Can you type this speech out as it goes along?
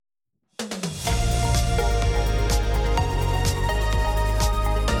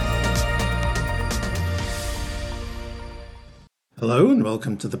Hello and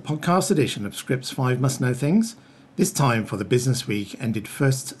welcome to the podcast edition of Scrip's 5 Must Know Things, this time for the business week ended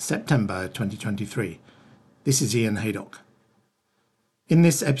 1st September 2023. This is Ian Haydock. In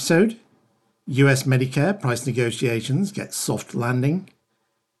this episode, US Medicare price negotiations get soft landing,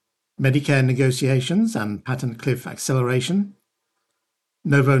 Medicare negotiations and patent cliff acceleration,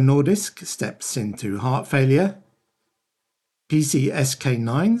 Novo Nordisk steps into heart failure,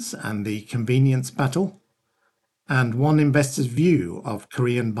 PCSK9s and the convenience battle, and one investor's view of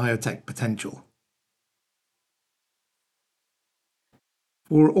Korean biotech potential.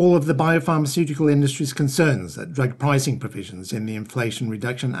 For all of the biopharmaceutical industry's concerns that drug pricing provisions in the Inflation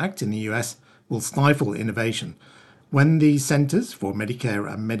Reduction Act in the US will stifle innovation, when the Centers for Medicare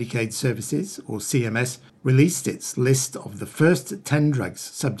and Medicaid Services, or CMS, released its list of the first 10 drugs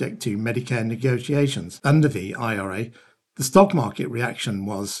subject to Medicare negotiations under the IRA, the stock market reaction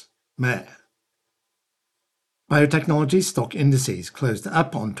was meh. Biotechnology stock indices closed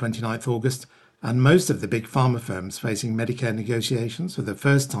up on 29th August, and most of the big pharma firms facing Medicare negotiations for the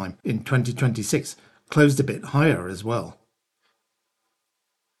first time in 2026 closed a bit higher as well.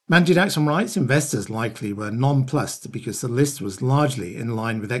 Managed Action Rights investors likely were nonplussed because the list was largely in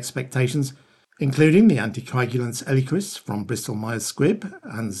line with expectations, including the anticoagulants Eliquis from Bristol Myers Squibb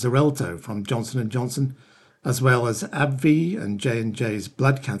and Xarelto from Johnson & Johnson, as well as AbbVie and J&J's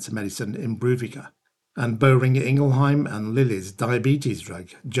blood cancer medicine Imbruvica, and Boehringer Ingelheim and Lilly's diabetes drug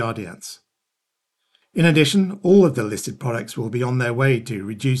Jardiance. In addition, all of the listed products will be on their way to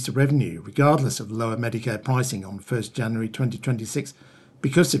reduced revenue regardless of lower Medicare pricing on 1st January 2026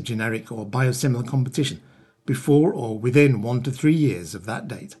 because of generic or biosimilar competition before or within 1 to 3 years of that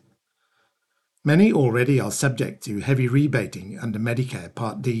date. Many already are subject to heavy rebating under Medicare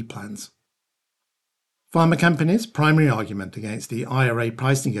Part D plans. Pharma companies' primary argument against the IRA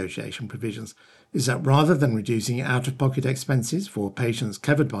price negotiation provisions is that rather than reducing out-of-pocket expenses for patients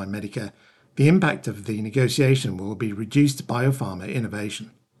covered by Medicare, the impact of the negotiation will be reduced biopharma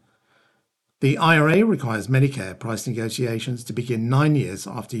innovation. The IRA requires Medicare price negotiations to begin 9 years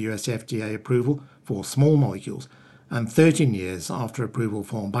after US FDA approval for small molecules and 13 years after approval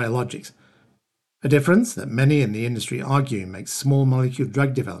for biologics, a difference that many in the industry argue makes small molecule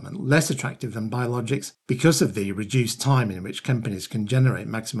drug development less attractive than biologics because of the reduced time in which companies can generate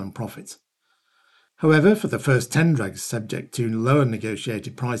maximum profits. However, for the first 10 drugs subject to lower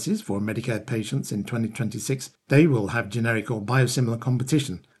negotiated prices for Medicare patients in 2026, they will have generic or biosimilar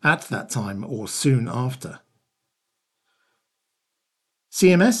competition at that time or soon after.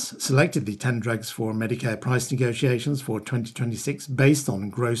 CMS selected the 10 drugs for Medicare price negotiations for 2026 based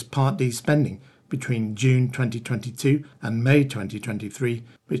on gross Part D spending between June 2022 and May 2023,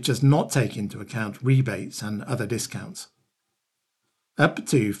 which does not take into account rebates and other discounts. Up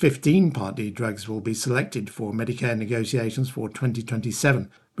to 15 Part D drugs will be selected for Medicare negotiations for 2027,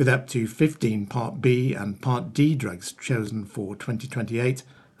 with up to 15 Part B and Part D drugs chosen for 2028,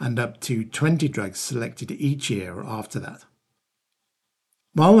 and up to 20 drugs selected each year after that.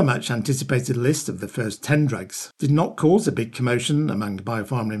 While the much-anticipated list of the first 10 drugs did not cause a big commotion among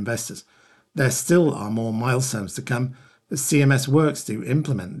biopharma investors, there still are more milestones to come as CMS works to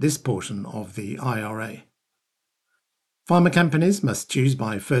implement this portion of the IRA. Pharma companies must choose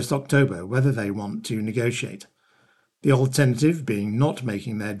by 1st October whether they want to negotiate, the alternative being not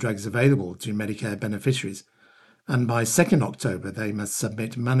making their drugs available to Medicare beneficiaries, and by 2nd October they must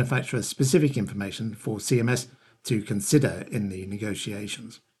submit manufacturer-specific information for CMS to consider in the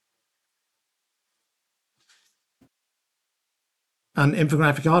negotiations. An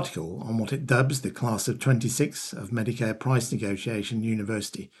infographic article on what it dubs the Class of 26 of Medicare Price Negotiation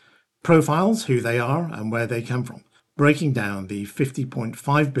University profiles who they are and where they come from, breaking down the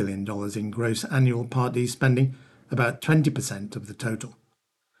 $50.5 billion in gross annual Part D spending, about 20% of the total.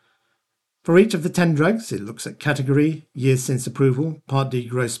 For each of the 10 drugs, it looks at category, years since approval, Part D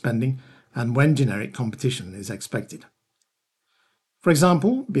gross spending, and when generic competition is expected. For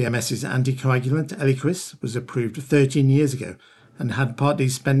example, BMS's anticoagulant Eliquis was approved 13 years ago and had Part D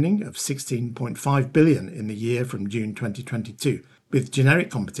spending of $16.5 billion in the year from June 2022, with generic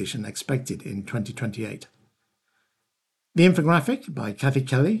competition expected in 2028. The infographic by Kathy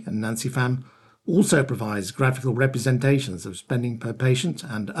Kelly and Nancy Pham also provides graphical representations of spending per patient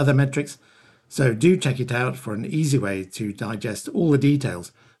and other metrics, so do check it out for an easy way to digest all the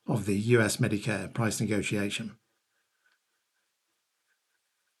details of the US Medicare price negotiation.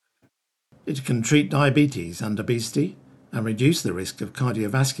 It can treat diabetes and obesity and reduce the risk of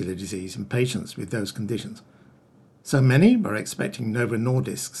cardiovascular disease in patients with those conditions. So many were expecting Novo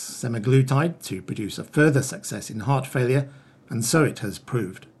Nordisk's semaglutide to produce a further success in heart failure, and so it has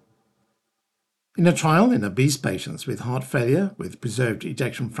proved. In a trial in obese patients with heart failure with preserved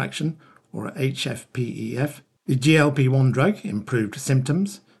ejection fraction, or HFpEF, the GLP-1 drug improved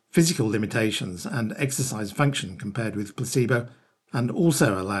symptoms, physical limitations and exercise function compared with placebo, and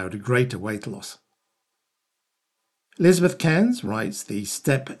also allowed greater weight loss. Elizabeth Cairns writes the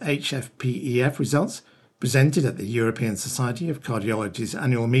STEP HFpEF results, presented at the European Society of Cardiology's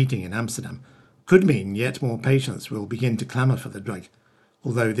annual meeting in Amsterdam, could mean yet more patients will begin to clamour for the drug,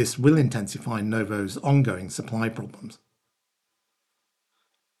 although this will intensify Novo's ongoing supply problems.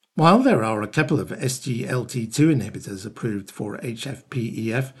 While there are a couple of SGLT2 inhibitors approved for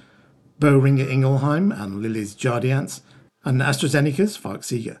HFpEF, Boehringer Ingelheim and Lilly's Jardiance, and AstraZeneca's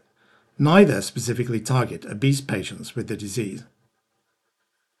Farxiga, neither specifically target obese patients with the disease.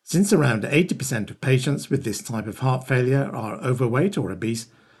 Since around 80% of patients with this type of heart failure are overweight or obese,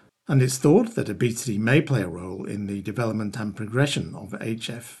 and it's thought that obesity may play a role in the development and progression of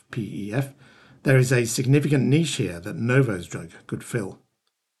HFpEF, there is a significant niche here that Novo's drug could fill.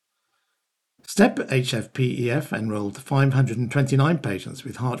 STEP HFpEF enrolled 529 patients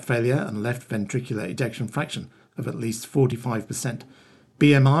with heart failure and left ventricular ejection fraction of at least 45%,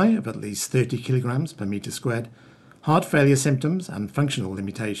 BMI of at least 30 kilograms per meter squared, heart failure symptoms and functional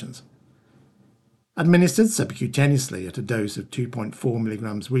limitations. Administered subcutaneously at a dose of 2.4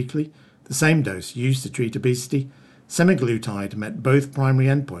 milligrams weekly, the same dose used to treat obesity, semaglutide met both primary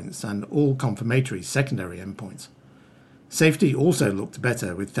endpoints and all confirmatory secondary endpoints. Safety also looked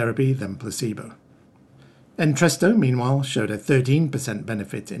better with therapy than placebo. Entresto, meanwhile, showed a 13%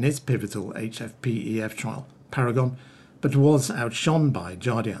 benefit in its pivotal HFpEF trial, Paragon, but was outshone by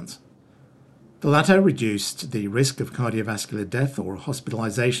Jardiance. The latter reduced the risk of cardiovascular death or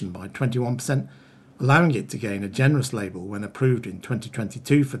hospitalization by 21%, allowing it to gain a generous label when approved in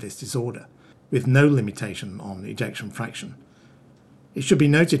 2022 for this disorder, with no limitation on ejection fraction. It should be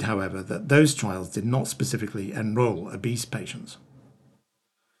noted, however, that those trials did not specifically enroll obese patients.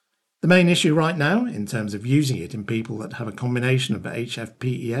 The main issue right now, in terms of using it in people that have a combination of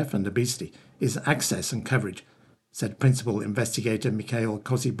HFpEF and obesity, is access and coverage, said Principal Investigator Mikhail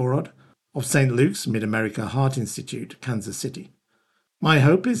Kosiborod of St. Luke's Mid-America Heart Institute, Kansas City. My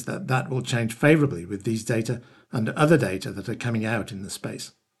hope is that that will change favourably with these data and other data that are coming out in the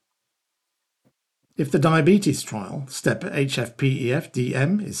space. If the diabetes trial, STEP HFpEF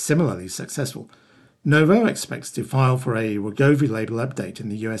DM, is similarly successful, Novo expects to file for a Wegovy label update in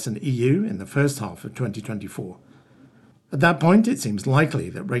the US and EU in the first half of 2024. At that point, it seems likely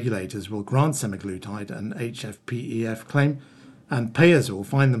that regulators will grant semaglutide an HFpEF claim, and payers will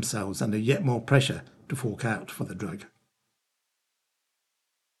find themselves under yet more pressure to fork out for the drug.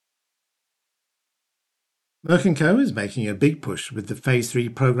 Merck & Co. is making a big push with the Phase 3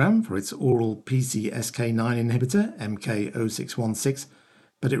 program for its oral PCSK9 inhibitor, MK-0616,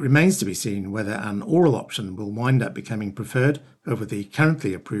 but it remains to be seen whether an oral option will wind up becoming preferred over the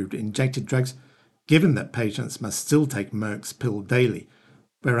currently approved injected drugs, given that patients must still take Merck's pill daily,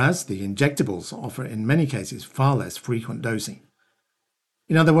 whereas the injectables offer in many cases far less frequent dosing.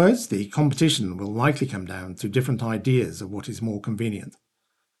 In other words, the competition will likely come down to different ideas of what is more convenient.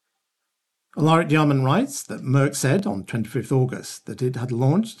 Alaric Diamond writes that Merck said on 25th August that it had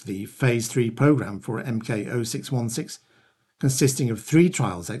launched the Phase 3 program for MK-0616, consisting of 3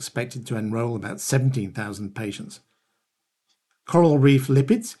 trials expected to enroll about 17,000 patients. Coral reef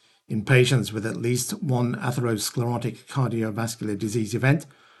lipids in patients with at least one atherosclerotic cardiovascular disease event,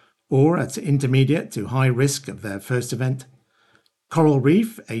 or at intermediate to high risk of their first event. Coral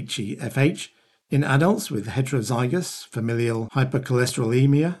reef HeFH in adults with heterozygous familial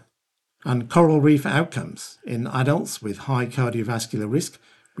hypercholesterolemia, and coral reef outcomes in adults with high cardiovascular risk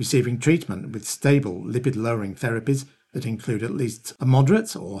receiving treatment with stable lipid-lowering therapies that include at least a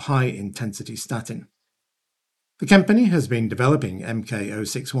moderate or high-intensity statin. The company has been developing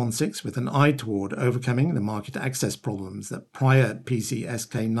MK-0616 with an eye toward overcoming the market access problems that prior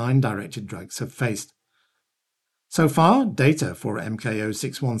PCSK9-directed drugs have faced. So far, data for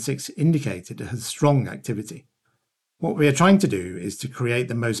MK-0616 indicated it has strong activity. What we are trying to do is to create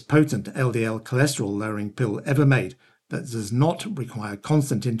the most potent LDL cholesterol-lowering pill ever made that does not require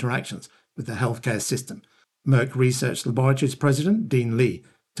constant interactions with the healthcare system, Merck Research Laboratories President Dean Li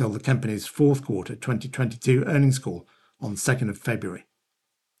told the company's fourth quarter 2022 earnings call on 2nd of February.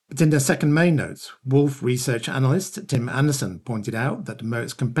 But in their second May notes, Wolf Research analyst Tim Anderson pointed out that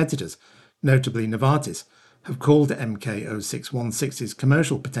Merck's competitors, notably Novartis, have called MK-0616's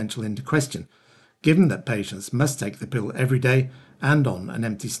commercial potential into question, given that patients must take the pill every day and on an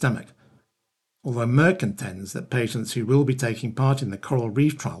empty stomach. Although Merck contends that patients who will be taking part in the coral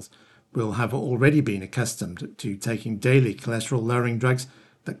reef trials will have already been accustomed to taking daily cholesterol-lowering drugs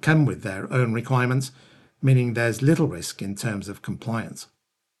that come with their own requirements, meaning there's little risk in terms of compliance.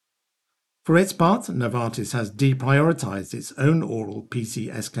 For its part, Novartis has deprioritized its own oral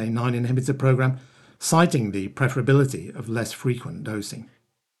PCSK9 inhibitor program, citing the preferability of less frequent dosing.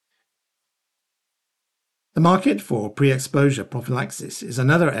 The market for pre-exposure prophylaxis is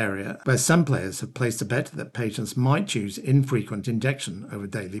another area where some players have placed a bet that patients might choose infrequent injection over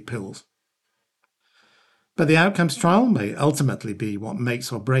daily pills. But the outcomes trial may ultimately be what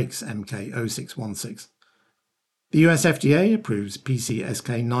makes or breaks MK0616. The US FDA approves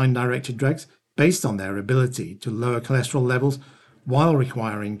PCSK9-directed drugs based on their ability to lower cholesterol levels while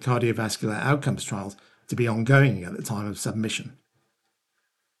requiring cardiovascular outcomes trials to be ongoing at the time of submission.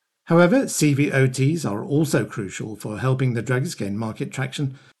 However, CVOTs are also crucial for helping the drugs gain market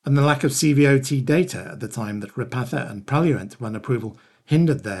traction, and the lack of CVOT data at the time that Repatha and Praluent won approval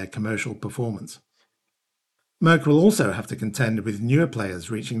hindered their commercial performance. Merck will also have to contend with newer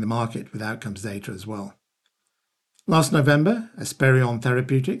players reaching the market with outcomes data as well. Last November, Esperion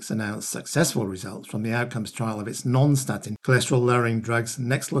Therapeutics announced successful results from the outcomes trial of its non-statin cholesterol-lowering drugs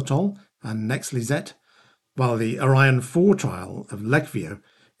Nexletol and Nexlizet, while the Orion 4 trial of Leqvio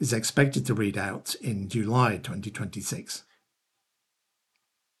is expected to read out in July 2026.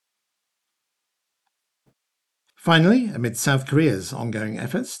 Finally, amid South Korea's ongoing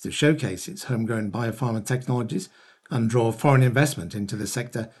efforts to showcase its homegrown biopharma technologies and draw foreign investment into the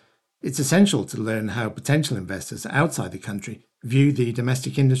sector, it's essential to learn how potential investors outside the country view the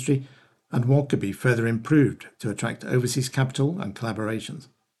domestic industry and what could be further improved to attract overseas capital and collaborations.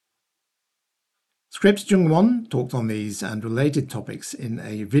 Scrip's Jung-won talked on these and related topics in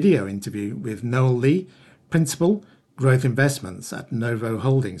a video interview with Noel Lee, Principal, Growth Investments at Novo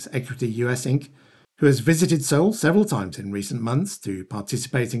Holdings Equity US Inc., who has visited Seoul several times in recent months to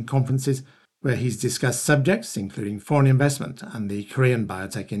participate in conferences where he's discussed subjects including foreign investment and the Korean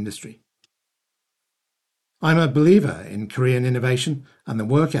biotech industry. I'm a believer in Korean innovation and the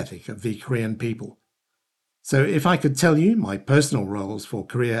work ethic of the Korean people. So if I could tell you my personal roles for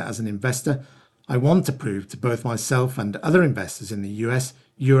Korea as an investor, I want to prove to both myself and other investors in the US,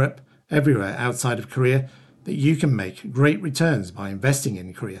 Europe, everywhere outside of Korea, that you can make great returns by investing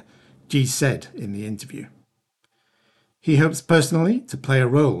in Korea, Ji said in the interview. He hopes personally to play a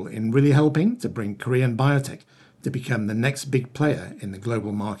role in really helping to bring Korean biotech to become the next big player in the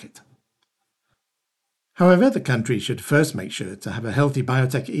global market. However, the country should first make sure to have a healthy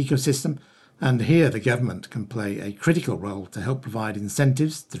biotech ecosystem, and here the government can play a critical role to help provide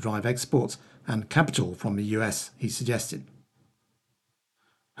incentives to drive exports and capital from the US, he suggested.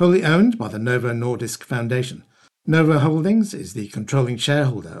 Wholly owned by the Novo Nordisk Foundation, Novo Holdings is the controlling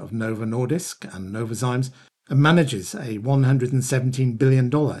shareholder of Novo Nordisk and Novozymes and manages a $117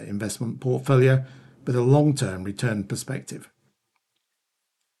 billion investment portfolio with a long-term return perspective.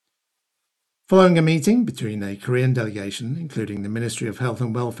 Following a meeting between a Korean delegation, including the Ministry of Health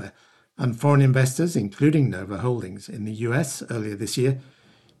and Welfare, and foreign investors, including Novo Holdings, in the US earlier this year,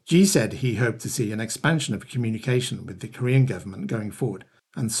 Ji said he hoped to see an expansion of communication with the Korean government going forward,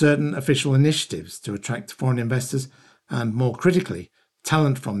 and certain official initiatives to attract foreign investors and, more critically,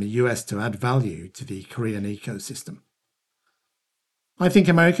 talent from the US to add value to the Korean ecosystem. I think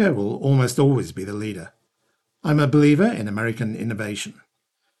America will almost always be the leader. I'm a believer in American innovation.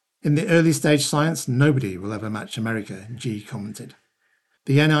 In the early stage science, nobody will ever match America, Ji commented.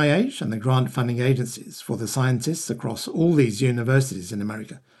 The NIH and the grant funding agencies for the scientists across all these universities in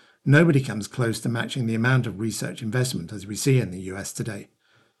America, nobody comes close to matching the amount of research investment as we see in the US today.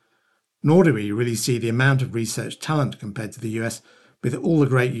 Nor do we really see the amount of research talent compared to the US with all the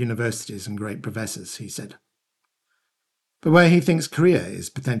great universities and great professors, he said. But where he thinks Korea is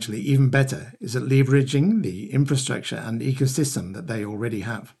potentially even better is at leveraging the infrastructure and ecosystem that they already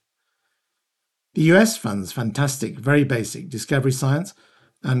have. The US funds fantastic, very basic discovery science,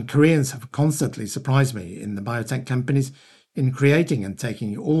 and Koreans have constantly surprised me in the biotech companies in creating and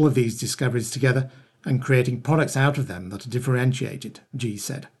taking all of these discoveries together and creating products out of them that are differentiated, Ji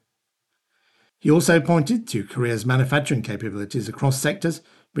said. He also pointed to Korea's manufacturing capabilities across sectors,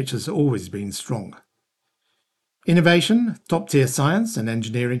 which has always been strong. Innovation, top-tier science and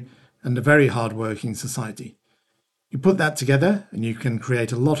engineering, and a very hard-working society. You put that together and you can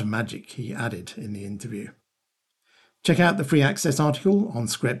create a lot of magic, he added in the interview. Check out the free access article on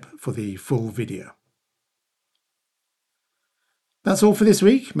Scrip for the full video. That's all for this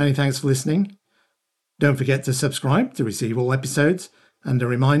week. Many thanks for listening. Don't forget to subscribe to receive all episodes, and a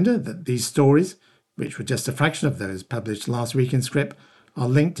reminder that these stories, which were just a fraction of those published last week in Scrip, are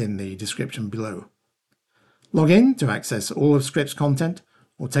linked in the description below. Log in to access all of Scrip's content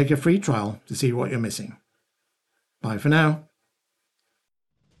or take a free trial to see what you're missing. Bye for now.